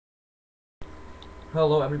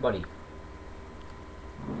Hello, everybody.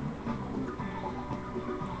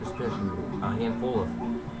 Just finishing a handful of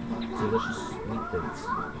delicious meat bits.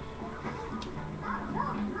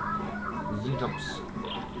 Z-jumps.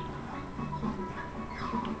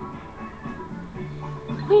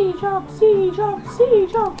 Z-jump, Z-jump,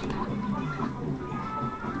 Z-jump!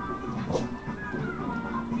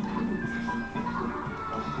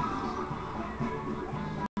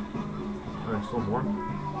 Alright, still more.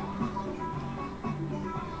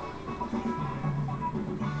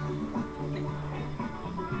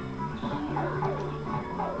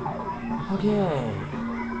 Okay.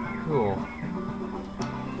 Cool.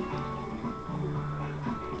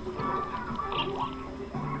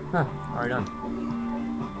 Huh, already done.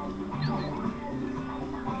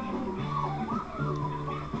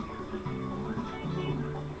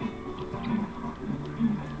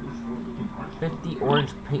 $50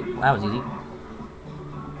 orange paint. That was easy.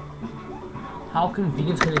 How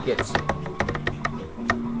convenient can it get?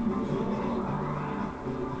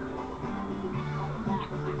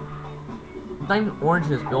 Not even orange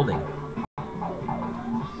in this building.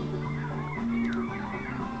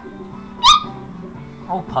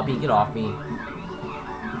 Oh, puppy, get off me.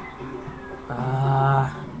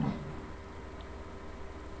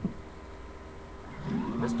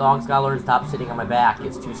 This dog's gotta learn to stop sitting on my back.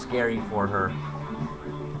 It's too scary for her.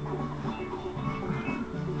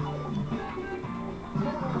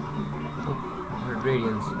 100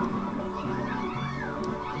 radians.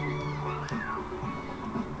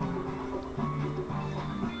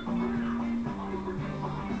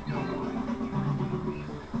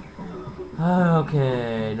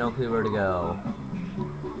 Okay, no clue where to go.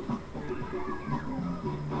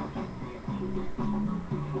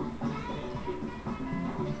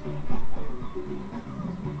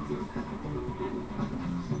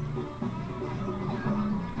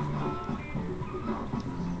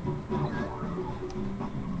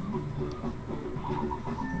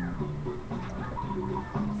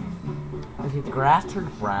 If the grass turned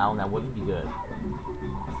brown, that wouldn't be good. I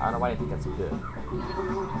don't know why I think that's good.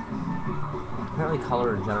 Apparently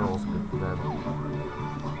color in general is good for them.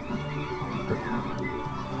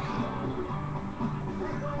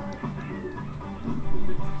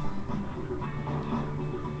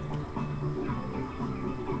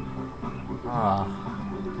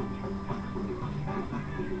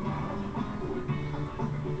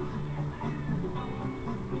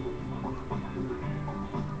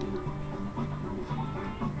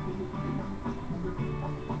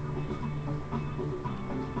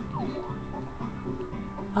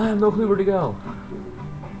 I have no clue where to go.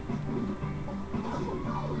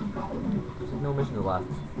 There's no missions left.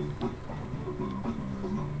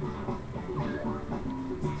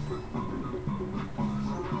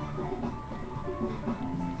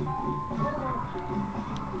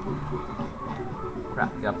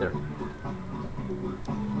 Crap, get up there.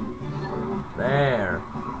 There.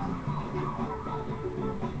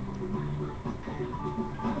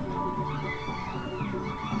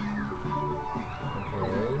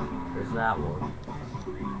 There's that one.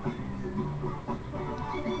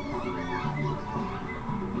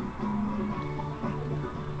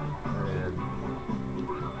 And,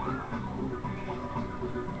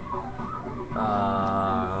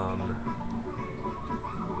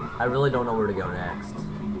 I really don't know where to go next.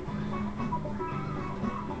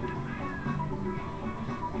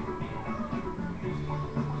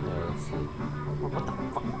 Okay, let's see. What the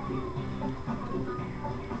fuck?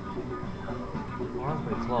 Oh, that's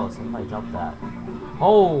pretty close. I might jump that.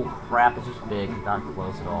 Oh crap, it's just big, not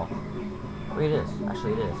close at all. Wait, it is.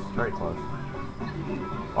 Actually, it is. Very close.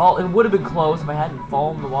 Well, it would have been close if I hadn't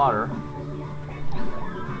fallen in the water.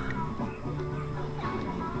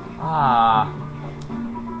 Ah.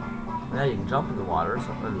 Yeah, you can jump in the water,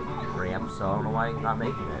 so ramp, so I don't know why you're not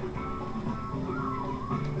making it.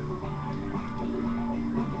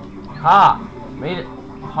 Ha! Made it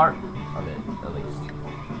part of it, at least.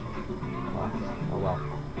 Oh well.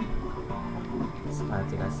 That's the kind of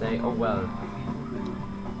thing I say. Oh well.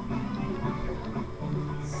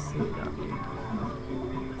 Sit on you.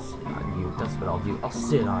 Sit on you. That's what I'll do. I'll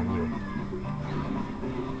sit on you.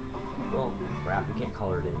 Well, crap, we can't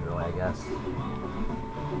color it in really, I guess.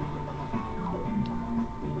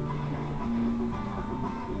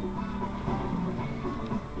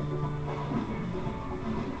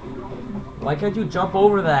 Why can't you jump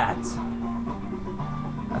over that?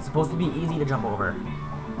 That's supposed to be easy to jump over.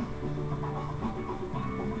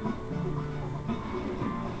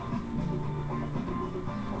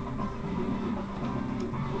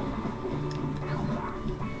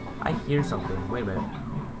 I hear something. Wait a minute.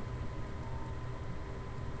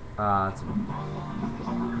 It's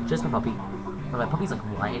just my puppy. But my puppy's like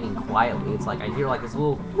whining quietly. It's like I hear like this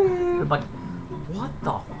little. I'm like, what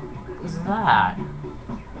the f is that?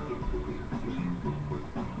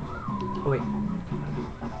 Oh wait.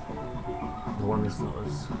 The one is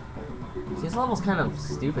those. See, this level's kind of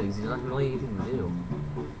stupid because there's not really anything to do.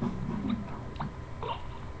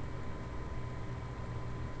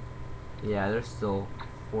 Yeah, there's still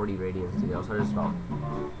 40 radians to go, so there's probably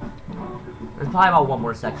about one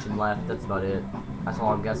more section left. That's about it. That's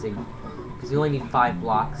all I'm guessing. Because you only need 5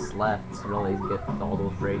 blocks left to really get all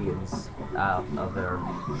those radians out of their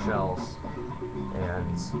shells.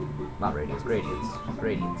 And not radians, gradients.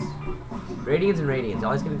 Gradients and radians. I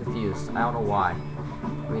always get confused. I don't know why. I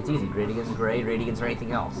mean, it's easy. Gradients are gray, radians are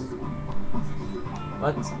anything else.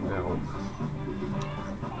 But no.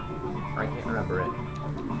 I can't remember it.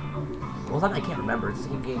 Well, it's not that I can't remember, it's just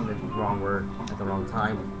keep getting the wrong word at the wrong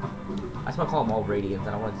time. I just want to call them all radians,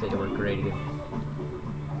 I don't want to say the word gradient.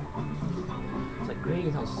 It's like,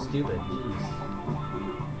 gradient sounds stupid, jeez.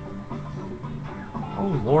 Oh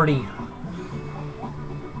lordy.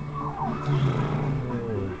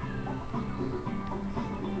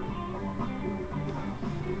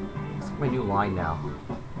 It's like my new line now.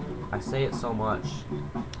 I say it so much,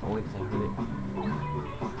 only because I heard it.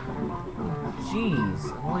 Jeez,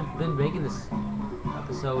 I've only been making this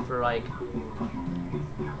episode for like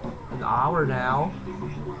an hour now.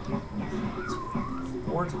 It's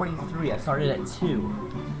 4:23. I started at 2.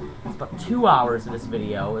 It's about 2 hours of this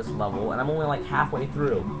video, this level, and I'm only like halfway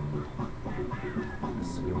through.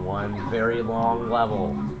 This will be one very long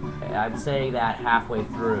level. I'd say that halfway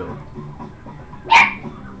through.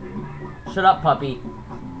 Shut up, puppy.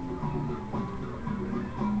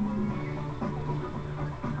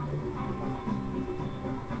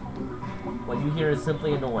 What you hear is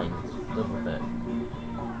simply annoying. Live with it.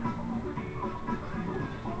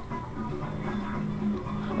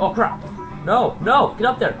 Oh crap! No! No! Get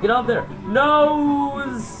up there! Get up there!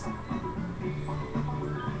 Nose!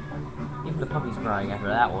 Even the puppy's crying after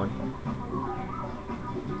that one.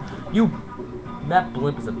 That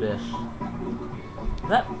blimp is a bitch.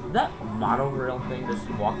 That monorail thing just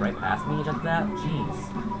walked right past me like that? Jeez.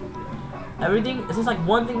 Everything, it's just like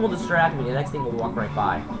one thing will distract me, the next thing will walk right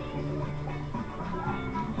by.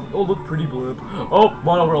 Oh, look, pretty blimp. Oh,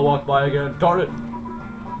 monorail walked by again. Darn it.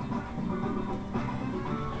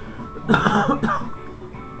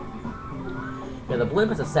 Yeah, the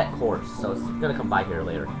blimp is a set course, so it's gonna come by here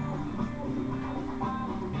later.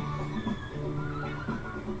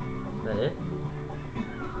 Is that it?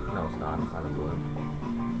 No, it's not. It's not a blimp.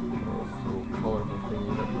 Those little colorful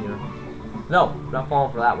things up here. No, I'm not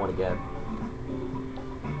falling for that one again.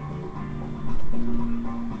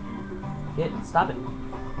 Stop it.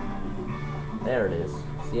 There it is.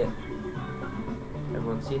 See it?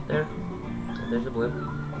 Everyone see it there? There's a blimp.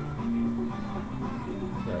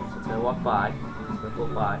 Okay, so it's gonna walk by. It's gonna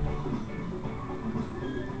float by.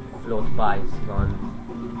 Float by. It's gone.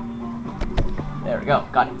 There we go.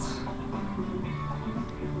 Got it.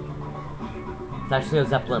 It's actually a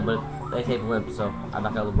Zeppelin, but they say blimp, so I'm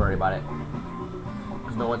not gonna worry about it.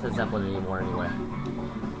 Because no one says Zeppelin anymore anyway.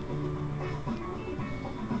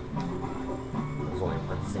 Only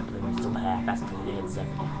one Zeppelin, we still have fascinated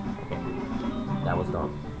Zeppelin. Okay, that was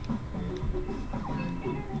dumb.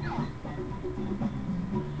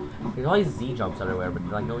 There's all these Z jumps everywhere, but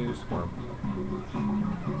they're like no use for them.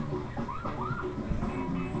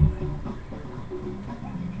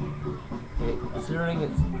 Okay, considering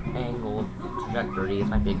its angle of trajectory, it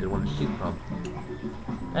might be a good one to shoot from.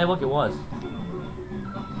 Hey, look, it was.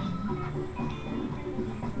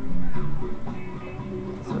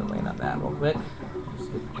 Let's sort of land on that real quick.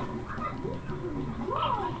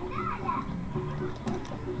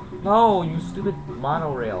 No, you stupid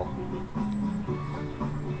monorail.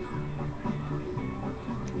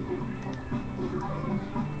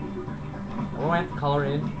 What do I have to color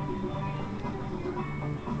in?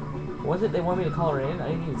 What was it they want me to color in? I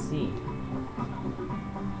didn't even see.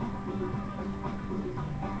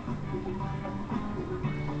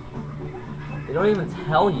 They don't even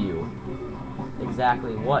tell you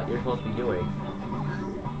exactly what you're supposed to be doing.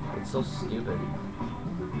 It's so stupid.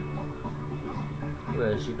 I'm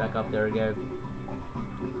gonna shoot back up there again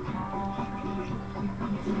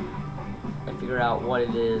and figure out what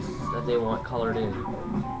it is that they want colored in.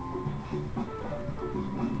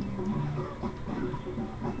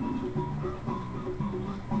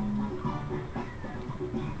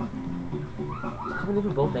 Coming in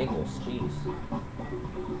from both angles, jeez.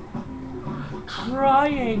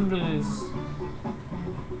 Triangles!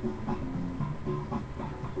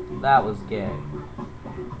 That was gay.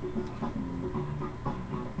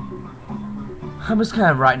 I'm just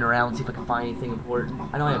kind of riding around, see if I can find anything important.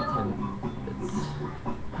 I know I have 10 minutes.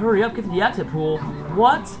 Hurry up, get to the exit pool.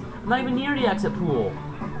 What? I'm not even near the exit pool.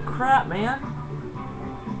 Crap, man.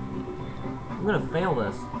 I'm gonna fail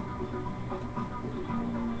this.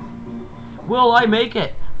 Will I make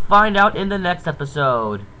it? Find out in the next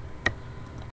episode.